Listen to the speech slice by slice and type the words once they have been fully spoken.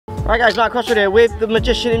Right guys, Mark Crossfield here with the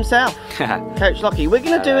magician himself, Coach Lockey. We're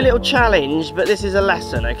going to do a little challenge, but this is a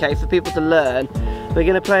lesson, okay, for people to learn. We're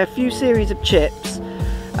going to play a few series of chips,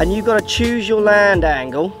 and you've got to choose your land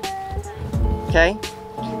angle, okay?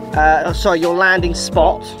 Sorry, your landing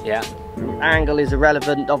spot. Yeah. Angle is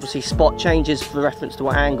irrelevant, obviously spot changes for reference to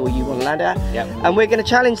what angle you want to land at. Yep. And we're going to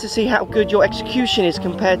challenge to see how good your execution is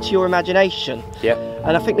compared to your imagination. Yep.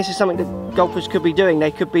 And I think this is something that golfers could be doing.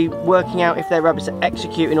 They could be working out if they're rubbish at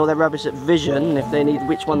executing or they're rubbish at vision, if they need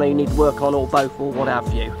which one they need to work on, or both, or what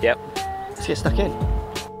have you. Yep. Let's get stuck in.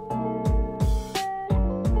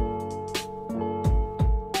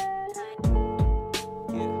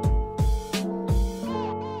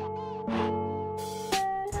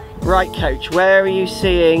 Right, Coach, where are you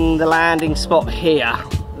seeing the landing spot here?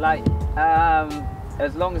 Like,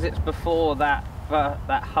 as long as it's before that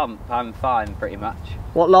hump, I'm fine pretty much.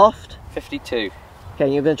 What loft? 52.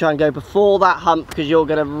 Okay, you're going to try and go before that hump because you're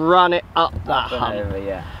going to run it up that hump. Over,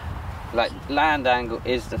 yeah. Like, land angle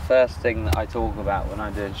is the first thing that I talk about when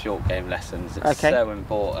I'm doing short game lessons. It's so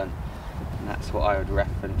important, and that's what I would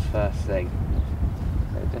reference first thing.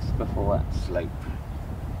 So just before that slope.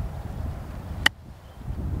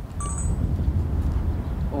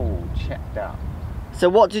 Oh, checked out. So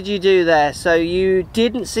what did you do there? So you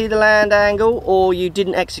didn't see the land angle, or you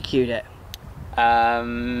didn't execute it?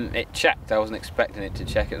 It checked. I wasn't expecting it to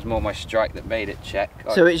check. It was more my strike that made it check.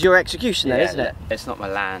 So it's your execution then, yeah, isn't it? It's not my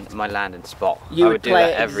landing spot. You would do play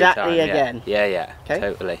that it every exactly time. again. Yeah, Okay.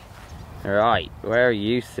 totally. Right, where are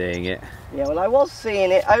you seeing it? Yeah, well I was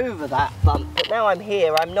seeing it over that bump, but now I'm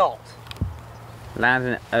here, I'm not.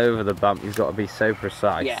 Landing it over the bump, you've got to be so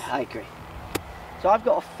precise. Yeah, I agree. So I've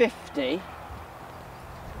got a 50,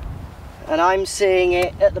 and I'm seeing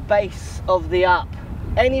it at the base of the up.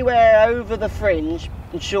 Anywhere over the fringe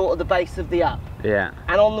and short of the base of the up. Yeah.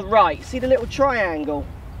 And on the right, see the little triangle?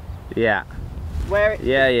 Yeah. Where it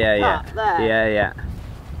Yeah. there. Yeah.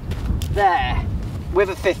 There, with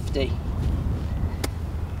a 50.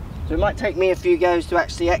 So it might take me a few goes to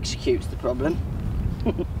actually execute the problem.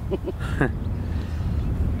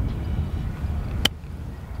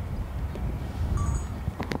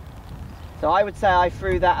 So I would say I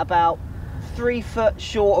threw that about 3 foot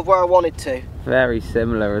short of where I wanted to. Very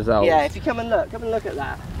similar results. Yeah, if you come and look at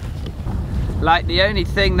that. Like, the only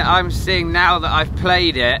thing that I'm seeing now that I've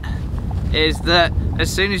played it is that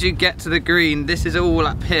as soon as you get to the green, this is all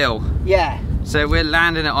uphill. Yeah. So we're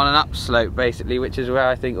landing it on an upslope basically, which is where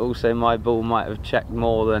I think also my ball might have checked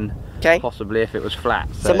more than possibly if it was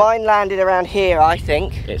flat. So mine landed around here, I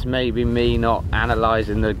think. It's maybe me not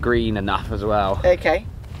analysing the green enough as well. Okay.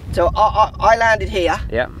 So I landed here.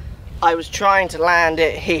 Yeah. I was trying to land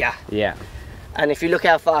it here. Yeah. And if you look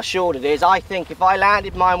how far short it is, I think if I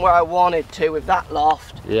landed mine where I wanted to with that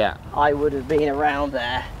loft, yeah, I would have been around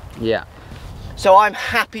there. Yeah. So I'm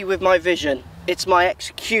happy with my vision. It's my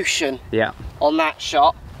execution on that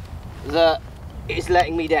shot that is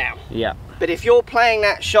letting me down. Yeah. But if you're playing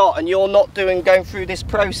that shot and you're not going through this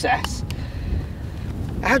process,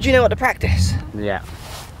 how do you know what to practice? Yeah.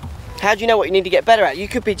 How do you know what you need to get better at? You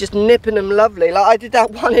could be just nipping them lovely. Like I did that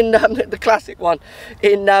one in the classic one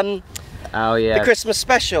in oh yeah, the Christmas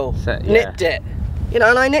special. So, nipped it, you know,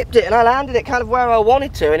 and I nipped it and I landed it kind of where I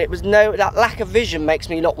wanted to, and it was that lack of vision makes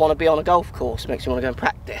me not want to be on a golf course. It makes me want to go and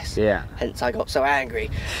practice. Yeah. Hence I got so angry.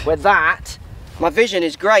 With that, my vision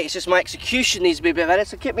is great. It's just my execution needs to be a bit better.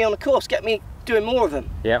 So get me on the course. Get me doing more of them.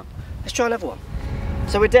 Yeah. Let's try another one.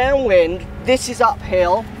 So we're downwind. This is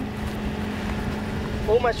uphill.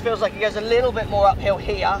 Almost feels like it goes a little bit more uphill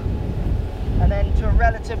here, and then to a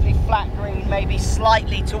relatively flat green, maybe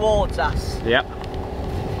slightly towards us. Yep.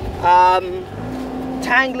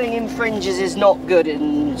 Tangling in fringes is not good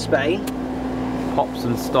in Spain. Pops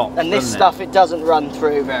and stops. And this stuff, it doesn't run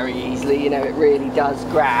through very easily, you know, it really does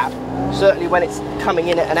grab. Certainly when it's coming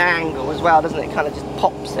in at an angle as well, doesn't it? Kind of just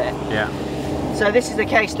pops it. Yeah. So this is the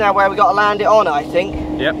case now where we've got to land it on, I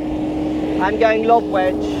think. Yep. I'm going lob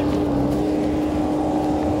wedge.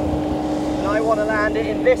 I want to land it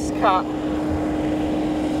in this cut,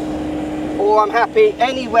 or I'm happy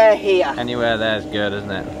anywhere here. Anywhere there's good,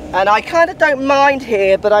 isn't it? And I kind of don't mind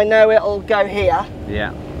here, but I know it'll go here.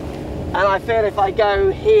 Yeah. And I feel if I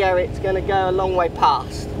go here, it's going to go a long way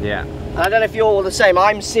past. Yeah. And I don't know if you're all the same.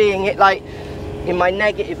 I'm seeing it like in my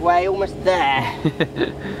negative way, almost there.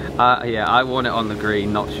 Yeah, I want it on the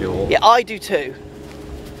green, not sure. Yeah, I do too.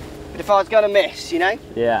 But if I was going to miss, you know?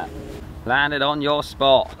 Yeah. Land it on your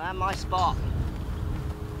spot. Land my spot.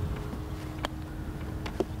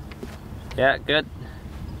 Yeah, good.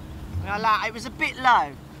 It was a bit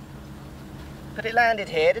low, but it landed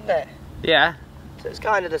here, didn't it? Yeah. So it's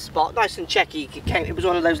kind of the spot, nice and checky. It was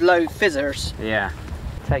one of those low fizzers. Yeah.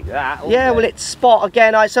 Take that. Yeah, well, it's spot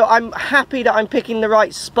again. So I'm happy that I'm picking the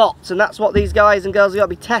right spots, and that's what these guys and girls have got to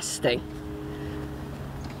be testing.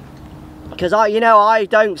 Because I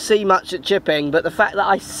don't see much at chipping, but the fact that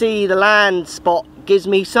I see the land spot gives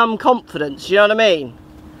me some confidence. You know what I mean?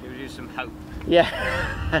 Gives you some hope.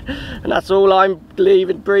 Yeah, and that's all I'm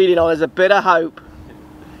breeding on, is a bit of hope.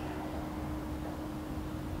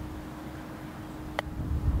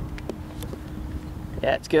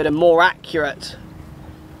 Yeah, it's good and more accurate.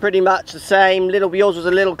 Pretty much the same. Yours was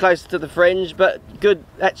a little closer to the fringe, but good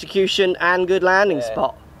execution and good landing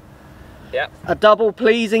spot. Yep. A double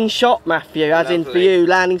pleasing shot, Matthew, as in for you,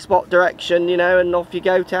 landing spot direction, you know, and off you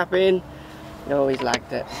go, tap in. You always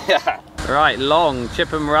lagged it. Right, long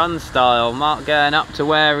chip and run style. Mark going up to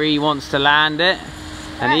where he wants to land it.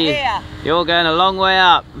 And here. You're going a long way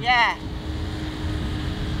up. Yeah.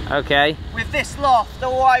 Okay. With this loft,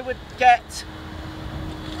 or I would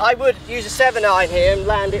use a 7-iron here and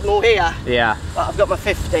land it more here. Yeah. But I've got my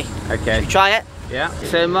 50. Okay. Should we try it? Yeah.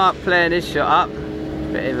 So Mark playing his shot up.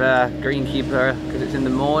 Bit of a greenkeeper because it's in the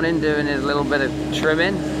morning, doing his little bit of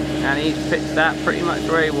trimming, and he's pitched that pretty much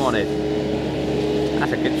where he wanted.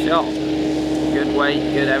 That's a good shot. Good weight,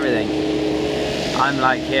 good everything. I'm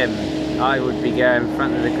like him. I would be going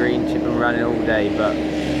front of the green, chip and running all day, but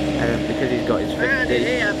because he's got his 50. Landed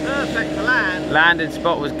here, perfect for land. Landing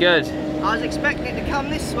spot was good. I was expecting it to come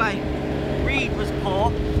this way. Reed was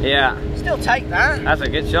poor. Yeah. Still take that. That's a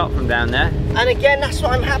good shot from down there. And again, that's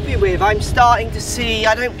what I'm happy with. I'm starting to see,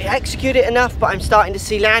 I don't execute it enough, but I'm starting to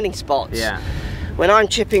see landing spots. Yeah. When I'm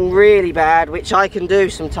chipping really bad, which I can do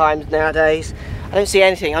sometimes nowadays, I don't see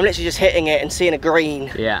anything. I'm literally just hitting it and seeing a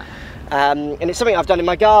green. Yeah. And it's something I've done in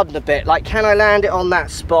my garden a bit. Like, can I land it on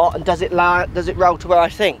that spot, and does it roll to where I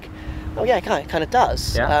think? Oh yeah, it kind of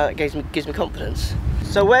does. Yeah. It gives me confidence.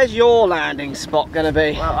 So where's your landing spot going to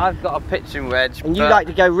be? Well, I've got a pitching wedge. And you like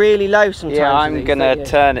to go really low sometimes. Yeah, I'm going to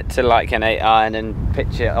turn it to like an 8-iron and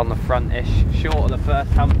pitch it on the front-ish, short of the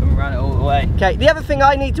first hump, and run it all the way. Okay, the other thing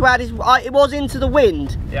I need to add is it was into the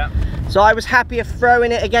wind. Yeah. So I was happy of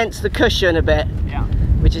throwing it against the cushion a bit. Yeah.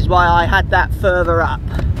 Which is why I had that further up.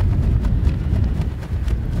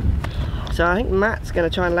 So I think Matt's going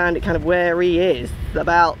to try and land it kind of where he is,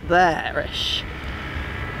 about there-ish.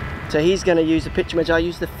 So he's going to use the pitching wedge. I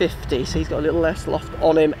use the 50, so he's got a little less loft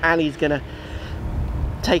on him, and he's going to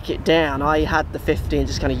take it down. I had the 50 and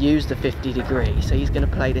just kind of used the 50 degree, so he's going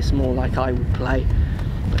to play this more like I would play,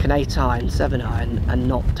 like an 8-iron, 7-iron, and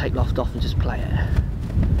not take loft off and just play it.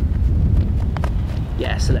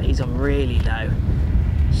 Yeah, so that he's on really low,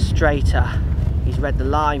 straighter. He's read the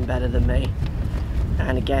line better than me,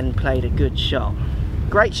 and again played a good shot.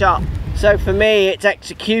 Great shot. So for me, it's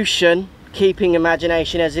execution, keeping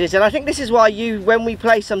imagination as it is. And I think this is why when we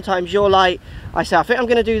play sometimes, you're like, I say, I think I'm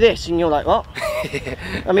going to do this, and you're like, what?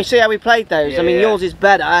 I mean, see how we played those? Yeah, I mean, yours is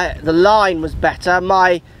better, the line was better,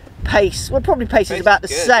 my pace, well, probably pace is about the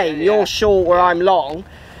same. Yeah, you're short where I'm long.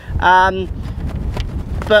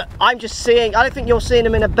 But I'm just seeing, I don't think you're seeing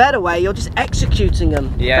them in a better way, you're just executing them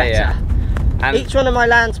better. Yeah. And each one of my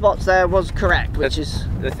land spots there was correct, which is...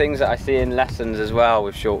 The things that I see in lessons as well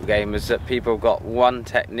with short game is that people have got one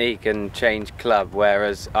technique and change club,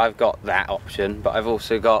 whereas I've got that option, but I've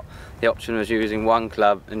also got the option of using one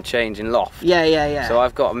club and changing loft. Yeah. So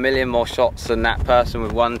I've got a million more shots than that person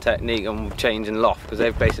with one technique and changing loft, because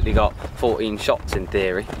they've basically got 14 shots in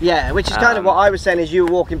theory. Yeah, which is kind of what I was saying as you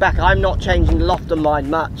were walking back. I'm not changing the loft on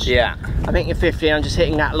mine much. Yeah. I think you're 50 and I'm just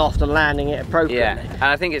hitting that loft and landing it appropriately. Yeah, and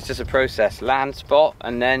I think it's just a process. Land spot,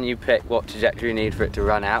 and then you pick what trajectory you need for it to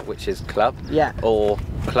run out, which is club. Yeah. Or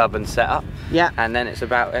club and setup. Yeah. And then it's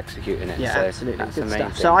about executing it. Yeah, so absolutely. that's Good the main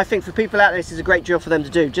stuff. thing. So I think for people out there, this is a great drill for them to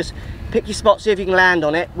do. Just pick your spot, see if you can land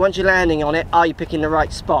on it. Once you're landing on it, are you picking the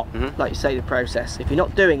right spot? Like you say, the process. If you're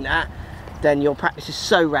not doing that, then your practice is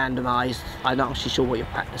so randomised, I'm not actually sure what you're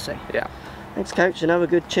practicing. Yeah. Thanks, coach. Another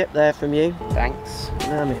good chip there from you. Thanks.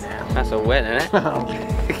 Let me now. That's a win, isn't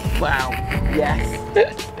it? Wow.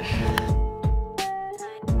 Yes.